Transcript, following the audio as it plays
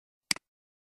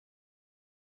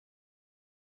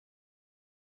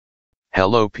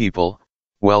Hello people,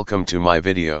 welcome to my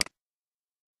video.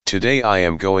 Today I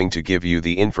am going to give you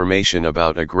the information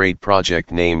about a great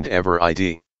project named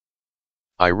EverID.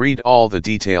 I read all the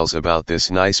details about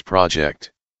this nice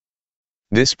project.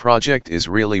 This project is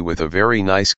really with a very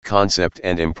nice concept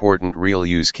and important real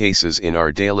use cases in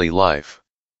our daily life.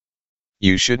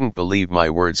 You shouldn't believe my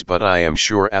words, but I am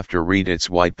sure after read its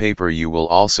white paper you will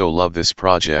also love this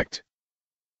project.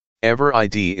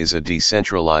 EverID is a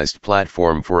decentralized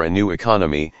platform for a new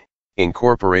economy,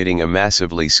 incorporating a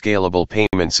massively scalable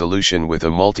payment solution with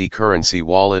a multi-currency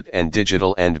wallet and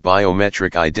digital and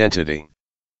biometric identity.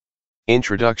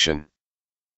 Introduction.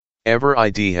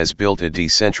 EverID has built a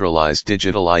decentralized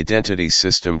digital identity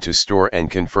system to store and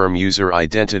confirm user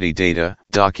identity data,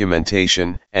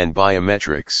 documentation, and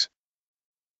biometrics.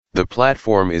 The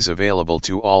platform is available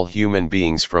to all human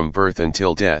beings from birth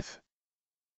until death.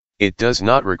 It does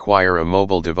not require a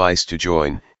mobile device to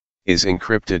join, is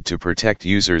encrypted to protect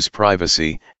users'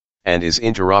 privacy, and is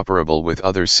interoperable with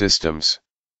other systems.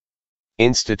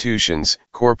 Institutions,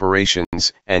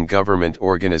 corporations, and government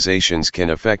organizations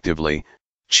can effectively,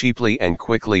 cheaply and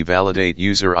quickly validate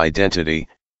user identity,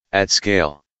 at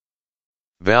scale.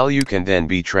 Value can then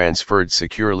be transferred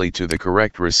securely to the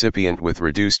correct recipient with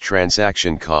reduced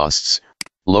transaction costs,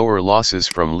 lower losses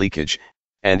from leakage,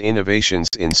 and innovations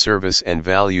in service and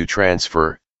value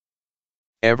transfer.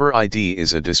 EverID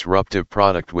is a disruptive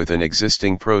product with an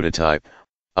existing prototype,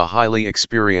 a highly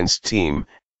experienced team,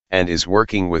 and is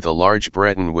working with a large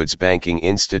Bretton Woods banking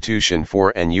institution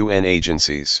and UN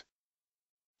agencies.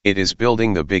 It is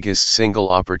building the biggest single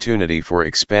opportunity for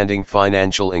expanding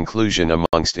financial inclusion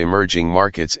amongst emerging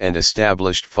markets and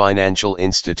established financial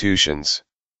institutions.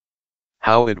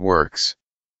 How it works.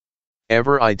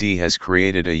 EverID has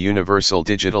created a universal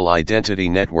digital identity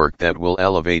network that will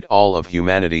elevate all of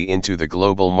humanity into the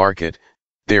global market,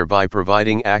 thereby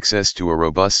providing access to a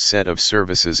robust set of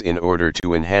services in order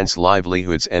to enhance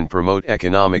livelihoods and promote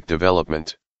economic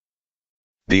development.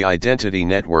 The identity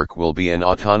network will be an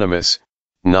autonomous,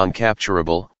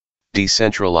 non-capturable,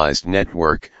 decentralized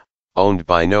network, owned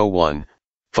by no one,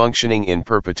 functioning in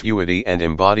perpetuity and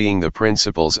embodying the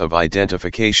principles of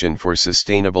identification for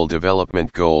Sustainable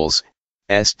Development Goals,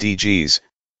 SDGs,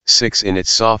 6 in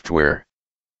its software.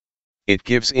 It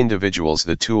gives individuals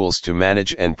the tools to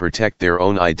manage and protect their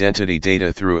own identity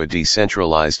data through a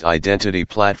decentralized identity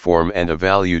platform and a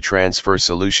value transfer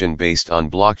solution based on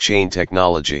blockchain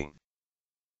technology.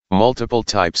 Multiple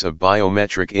types of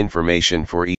biometric information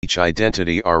for each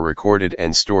identity are recorded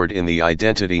and stored in the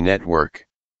identity network.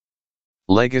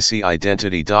 Legacy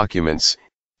identity documents,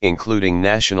 including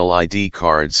national ID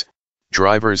cards,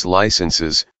 driver's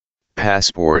licenses,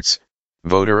 passports,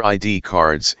 voter ID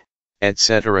cards,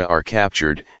 etc. are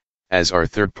captured, as are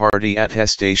third-party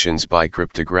attestations by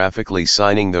cryptographically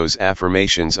signing those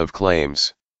affirmations of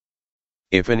claims.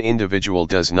 If an individual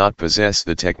does not possess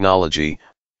the technology,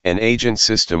 an agent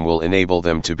system will enable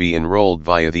them to be enrolled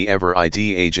via the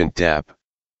EverID agent DApp.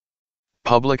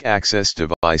 Public access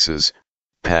devices,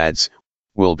 PADs,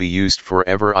 will be used for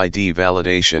EverID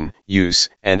validation, use,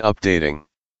 and updating.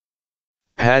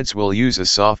 PADs will use a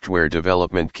software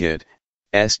development kit,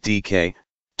 SDK,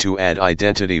 to add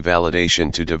identity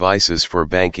validation to devices for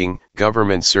banking,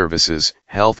 government services,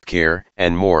 healthcare,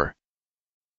 and more.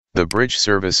 The bridge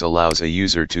service allows a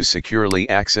user to securely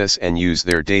access and use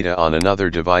their data on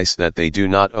another device that they do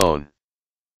not own.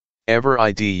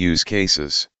 EverID use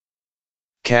cases.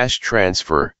 Cash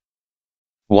transfer.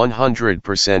 100%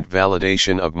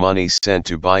 validation of money sent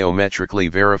to biometrically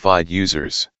verified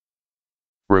users.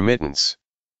 Remittance.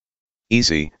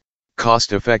 Easy,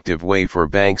 cost-effective way for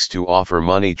banks to offer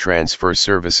money transfer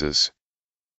services.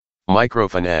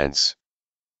 Microfinance.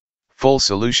 Full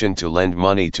solution to lend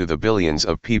money to the billions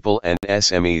of people and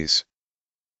SMEs.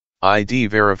 ID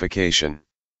verification.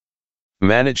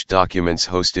 Manage documents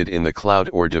hosted in the cloud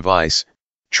or device,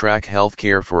 track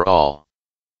healthcare for all.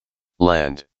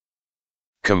 Land.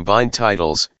 Combine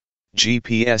titles,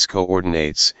 GPS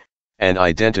coordinates, and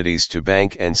identities to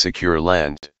bank and secure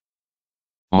land.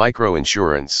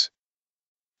 Microinsurance.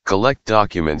 Collect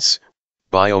documents,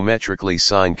 biometrically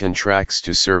sign contracts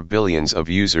to serve billions of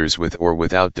users with or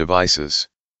without devices.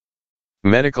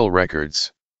 Medical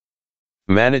records.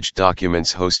 Manage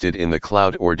documents hosted in the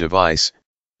cloud or device,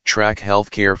 track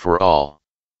healthcare for all.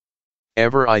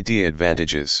 EverID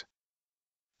advantages.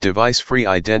 Device-free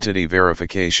identity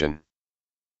verification.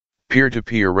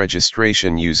 Peer-to-peer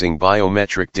registration using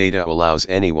biometric data allows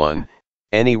anyone,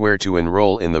 anywhere to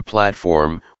enroll in the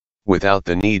platform, without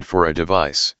the need for a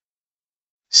device.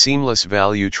 Seamless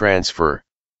value transfer.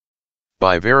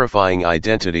 By verifying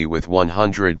identity with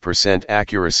 100%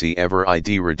 accuracy,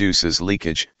 EverID reduces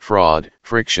leakage, fraud,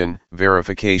 friction,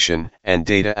 verification, and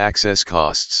data access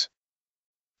costs.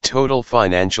 Total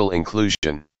financial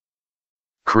inclusion.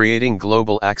 Creating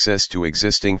global access to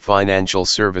existing financial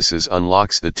services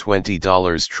unlocks the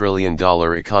 $20 trillion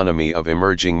economy of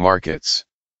emerging markets.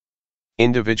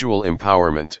 Individual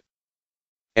empowerment.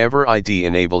 EverID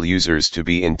enable users to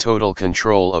be in total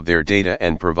control of their data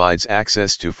and provides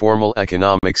access to formal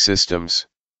economic systems.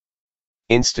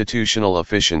 Institutional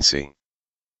efficiency.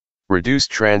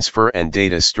 Reduced transfer and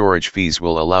data storage fees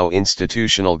will allow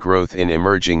institutional growth in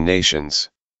emerging nations.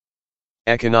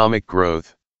 Economic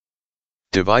growth.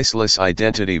 Deviceless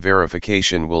identity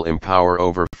verification will empower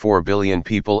over 4 billion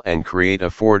people and create a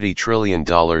 $40 trillion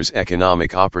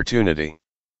economic opportunity.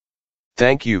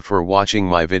 Thank you for watching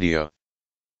my video.